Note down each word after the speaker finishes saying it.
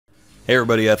Hey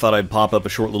everybody, I thought I'd pop up a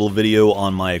short little video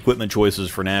on my equipment choices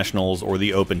for Nationals or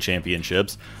the Open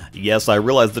Championships. Yes, I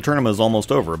realize the tournament is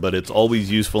almost over, but it's always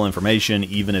useful information,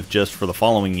 even if just for the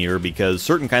following year, because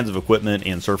certain kinds of equipment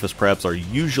and surface preps are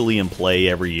usually in play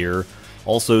every year.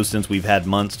 Also, since we've had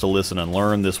months to listen and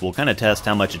learn, this will kind of test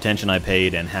how much attention I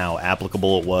paid and how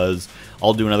applicable it was.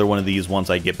 I'll do another one of these once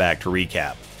I get back to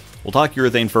recap. We'll talk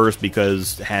urethane first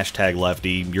because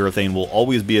 #lefty. Urethane will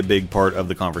always be a big part of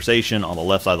the conversation on the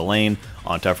left side of the lane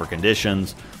on tougher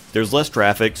conditions. There's less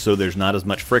traffic, so there's not as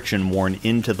much friction worn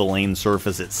into the lane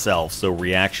surface itself, so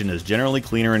reaction is generally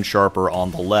cleaner and sharper on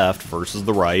the left versus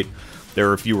the right.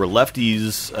 There are fewer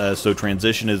lefties, so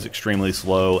transition is extremely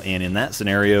slow, and in that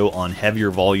scenario, on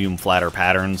heavier volume, flatter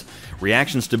patterns,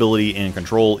 reaction stability and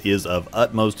control is of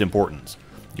utmost importance.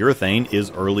 Urethane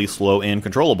is early, slow, and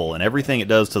controllable, and everything it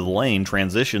does to the lane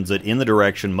transitions it in the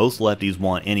direction most lefties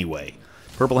want anyway.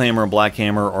 Purple Hammer and Black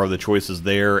Hammer are the choices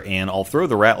there, and I'll throw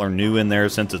the Rattler New in there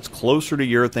since it's closer to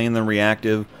urethane than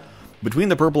reactive. Between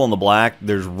the purple and the black,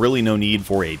 there's really no need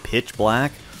for a pitch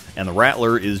black, and the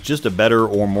Rattler is just a better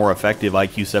or more effective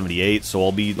IQ 78, so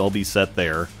I'll be set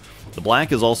there. The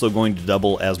black is also going to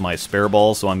double as my spare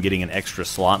ball, so I'm getting an extra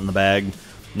slot in the bag.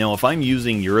 Now, if I'm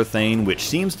using urethane, which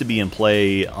seems to be in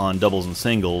play on doubles and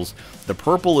singles, the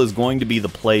purple is going to be the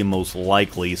play most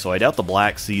likely, so I doubt the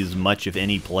black sees much if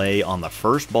any play on the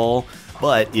first ball,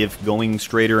 but if going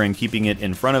straighter and keeping it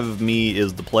in front of me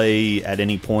is the play at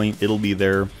any point, it'll be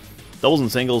there. Doubles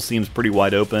and singles seems pretty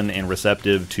wide open and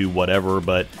receptive to whatever,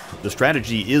 but the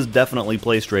strategy is definitely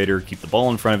play straighter, keep the ball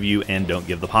in front of you, and don't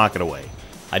give the pocket away.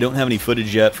 I don't have any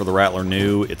footage yet for the Rattler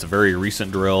New, it's a very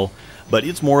recent drill, but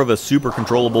it's more of a super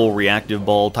controllable reactive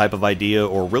ball type of idea,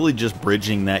 or really just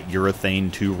bridging that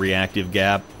urethane to reactive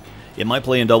gap. It might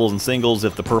play in doubles and singles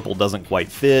if the purple doesn't quite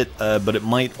fit, but it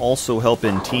might also help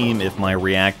in team if my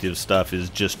reactive stuff is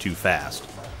just too fast.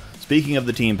 Speaking of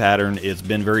the team pattern, it's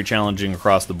been very challenging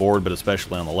across the board, but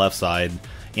especially on the left side,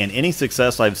 and any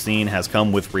success I've seen has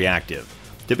come with reactive.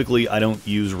 Typically, I don't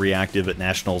use reactive at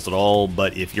Nationals at all,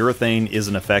 but if urethane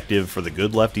isn't effective for the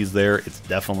good lefties there, it's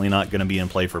definitely not going to be in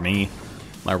play for me.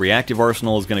 My reactive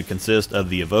arsenal is going to consist of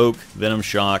the Evoke, Venom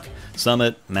Shock,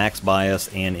 Summit, Max Bias,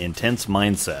 and Intense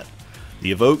Mindset.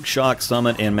 The Evoke, Shock,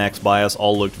 Summit, and Max Bias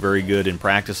all looked very good in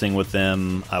practicing with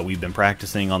them. We've been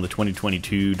practicing on the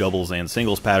 2022 doubles and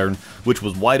singles pattern, which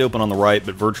was wide open on the right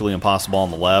but virtually impossible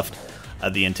on the left.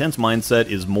 The Intense Mindset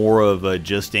is more of a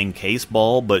just-in-case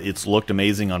ball, but it's looked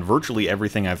amazing on virtually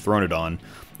everything I've thrown it on.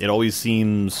 It always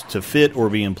seems to fit or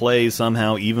be in play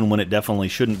somehow, even when it definitely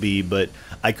shouldn't be, but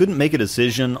I couldn't make a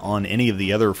decision on any of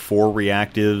the other 4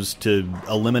 reactives to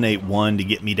eliminate one to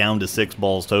get me down to 6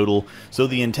 balls total, so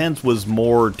the Intense was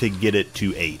more to get it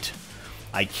to 8.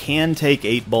 I can take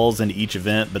 8 balls into each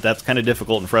event, but that's kind of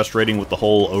difficult and frustrating with the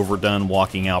whole overdone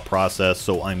walking out process,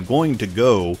 so I'm going to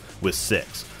go with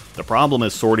 6. The problem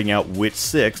is sorting out which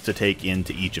 6 to take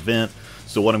into each event,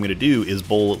 so what I'm going to do is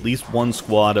bowl at least one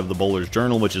squad of the Bowler's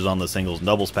Journal, which is on the singles and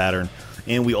doubles pattern,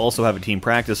 and we also have a team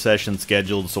practice session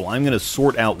scheduled, so I'm going to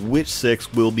sort out which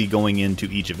 6 will be going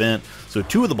into each event, so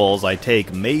 2 of the balls I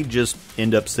take may just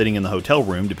end up sitting in the hotel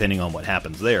room, depending on what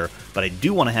happens there, but I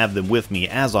do want to have them with me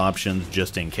as options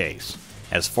just in case.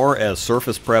 As far as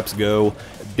surface preps go,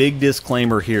 big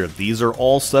disclaimer here, these are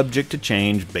all subject to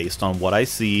change based on what I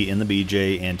see in the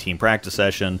BJ and team practice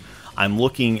session. I'm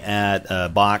looking at a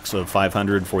box of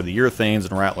 500 for the urethanes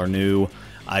and Rattler New.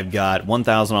 I've got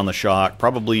 1,000 on the Shock,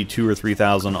 probably 2,000 or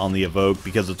 3,000 on the Evoke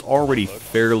because it's already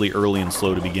fairly early and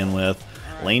slow to begin with.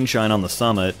 Lane Shine on the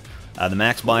Summit. The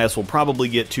Max Bias will probably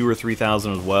get 2,000 or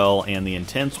 3,000 as well, and the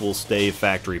Intense will stay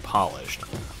factory polished.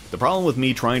 The problem with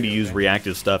me trying to use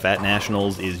reactive stuff at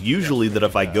Nationals is usually that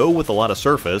if I go with a lot of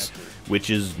surface, which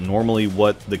is normally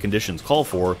what the conditions call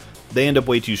for, they end up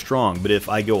way too strong, but if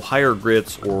I go higher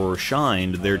grits or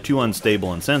shined, they're too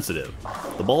unstable and sensitive.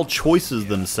 The ball choices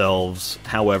themselves,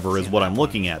 however, is what I'm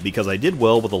looking at, because I did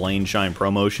well with the Lane Shine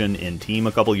promotion in team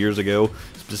a couple years ago,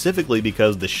 specifically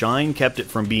because the shine kept it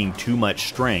from being too much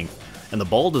strength, and the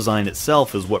ball design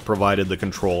itself is what provided the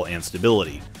control and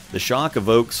stability. The Shock,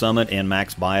 Evoke, Summit, and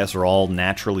Max Bias are all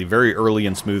naturally very early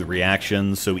and smooth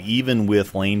reactions, so even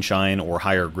with Lane Shine or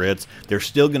higher grits, they're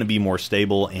still going to be more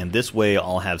stable, and this way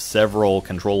I'll have several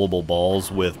controllable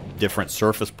balls with different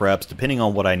surface preps depending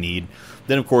on what I need.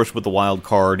 Then of course with the wild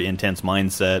card Intense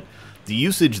Mindset, the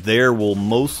usage there will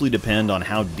mostly depend on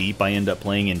how deep I end up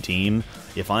playing in team.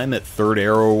 If I'm at third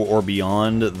arrow or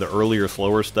beyond, the earlier,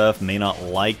 slower stuff may not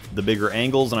like the bigger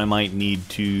angles, and I might need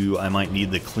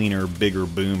the cleaner, bigger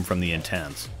boom from the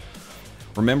Intense.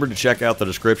 Remember to check out the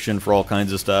description for all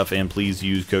kinds of stuff, and please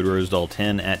use code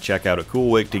ROSEDALL10 at checkout at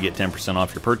CoolWick to get 10%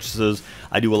 off your purchases.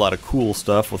 I do a lot of cool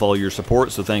stuff with all your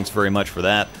support, so thanks very much for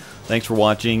that. Thanks for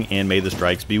watching, and may the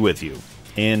strikes be with you.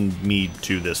 And me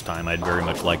too this time. I'd very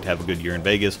much like to have a good year in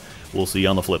Vegas. We'll see you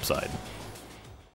on the flip side.